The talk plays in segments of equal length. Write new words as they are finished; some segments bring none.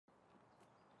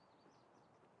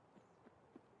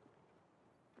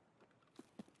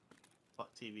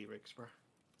TV rigs, bro.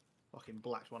 Fucking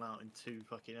blacked one out in 2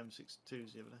 fucking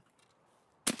M62s the other day.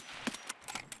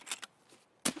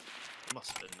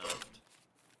 Must have been nerfed.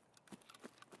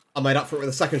 I made up for it with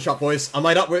a second shot, boys. I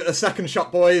made up with a second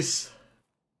shot, boys.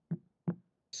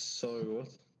 So what?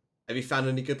 Have you found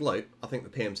any good loot? I think the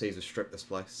PMCs have stripped this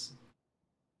place.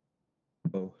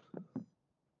 Oh.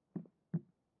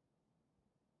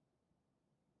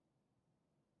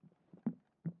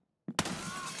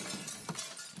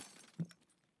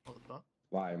 What the fuck?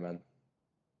 Why, man?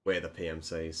 We're the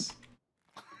PMCs.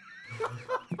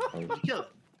 Did you kill it?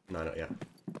 No, not yet.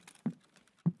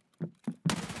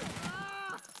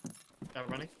 Out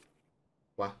running.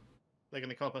 Where? They're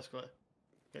gonna car up escalator.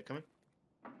 Get coming.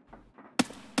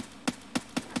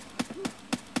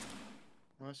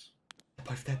 Nice. They're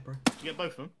both dead, bro. Did you get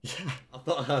both of them? Yeah, I've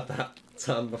not heard that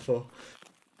term before.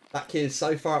 That key is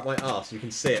so far up my arse, you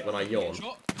can see it when I yawn.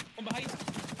 Shot. From behind.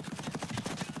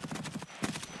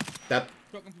 Dead.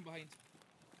 Shotgun from behind.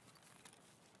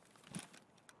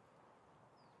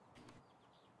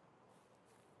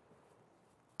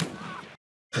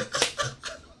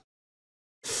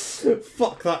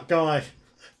 Fuck that guy.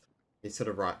 He's to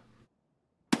the right.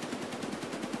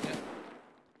 Yeah.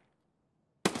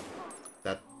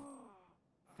 Dead.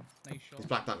 Nice shot. He's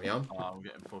blacked out my arm. Oh, we're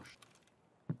getting pushed.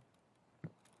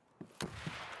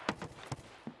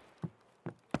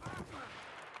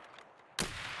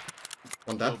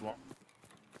 One dead. Killed one.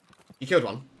 You killed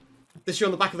one? This you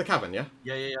on the back of the cabin, yeah?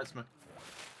 Yeah, that's me.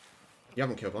 You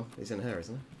haven't killed one. He's in here,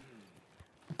 isn't he?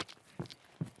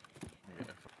 I'm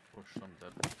getting pushed, I'm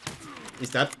dead. He's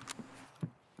dead.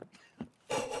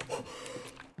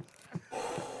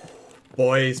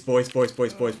 Boys, what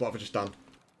have I just done? Do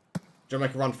you want to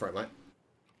make a run for it, mate?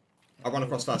 I'll run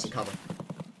across first and cover.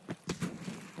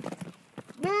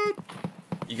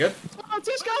 You good? Oh,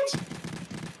 2 scans!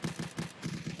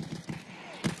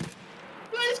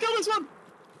 Please kill this one!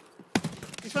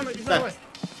 He's run away.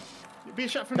 Be a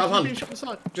shot from Go on. be a shot from the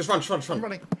side. Just run. I'm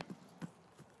running.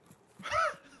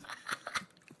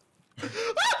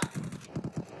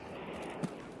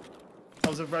 That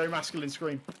was a very masculine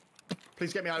scream.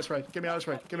 Please get me out of this raid. Get me out of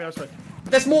this raid.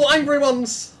 There's more angry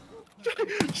ones!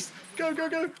 Just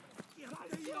go.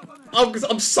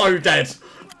 I'm so dead.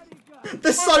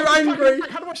 They're so angry.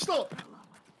 How do I stop?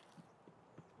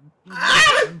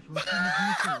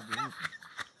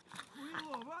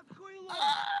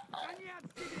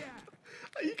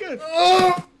 Are you good?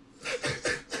 Oh!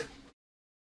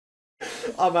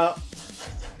 I'm out.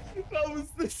 That was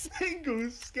the single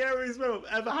scariest moment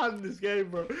I've ever had in this game,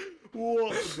 bro.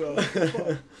 What the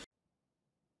fuck?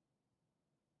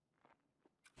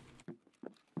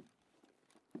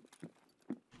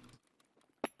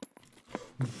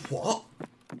 What?